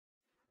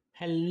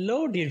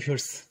Hello dear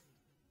viewers,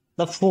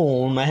 the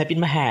phone I have in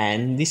my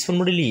hand, this phone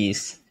model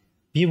is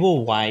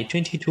Vivo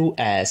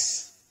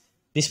Y22s.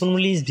 This phone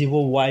model is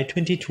Vivo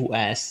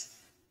Y22s.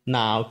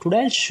 Now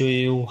today I'll show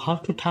you how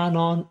to turn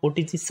on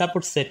OTG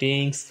support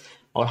settings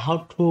or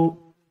how to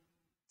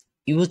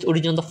use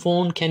OTG on the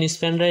phone, can use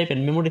pen drive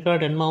and memory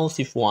card and mouse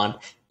if you want.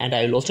 And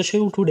I will also show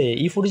you today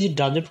if OTG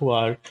doesn't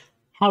work,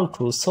 how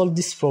to solve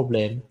this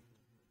problem.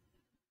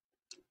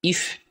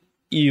 If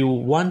you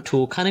want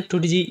to connect to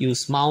OTG,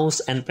 use mouse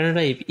and pen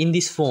drive in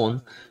this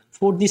phone.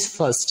 For this,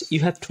 first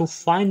you have to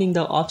finding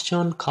the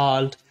option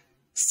called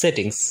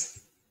settings.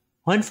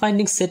 When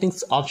finding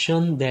settings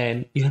option,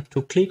 then you have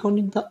to click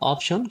on the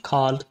option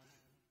called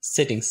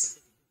settings.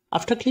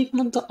 After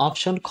clicking on the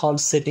option called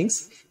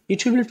settings,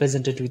 it will be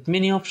presented with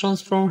many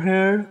options from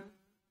here.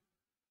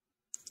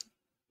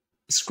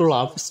 Scroll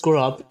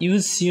up, you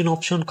will see an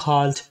option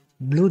called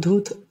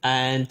Bluetooth,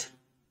 and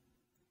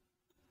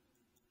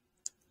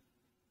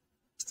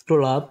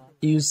scroll up,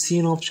 you see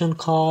an option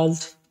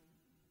called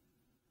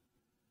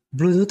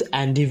Bluetooth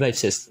and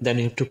devices. Then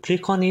you have to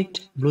click on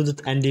it,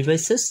 Bluetooth and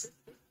devices.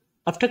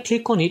 After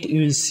click on it,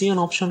 you will see an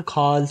option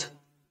called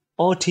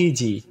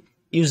OTG.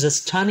 You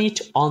just turn it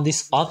on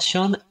this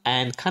option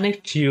and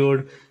connect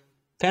your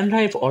pen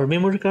drive or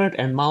memory card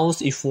and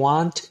mouse if you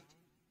want,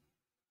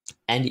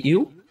 and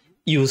you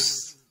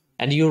use,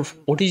 and your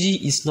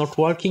OTG is not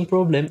working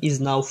problem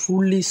is now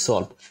fully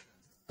solved.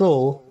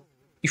 So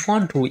if you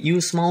want to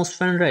use mouse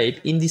pen drive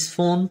in this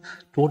phone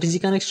to OTG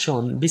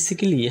connection,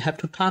 basically you have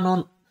to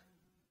turn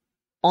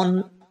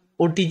on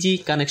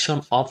OTG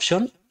connection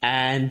option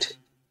and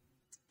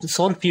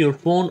solve your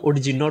phone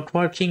OTG not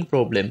working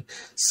problem.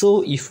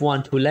 So if you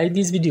want to like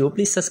this video,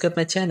 please subscribe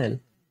my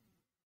channel.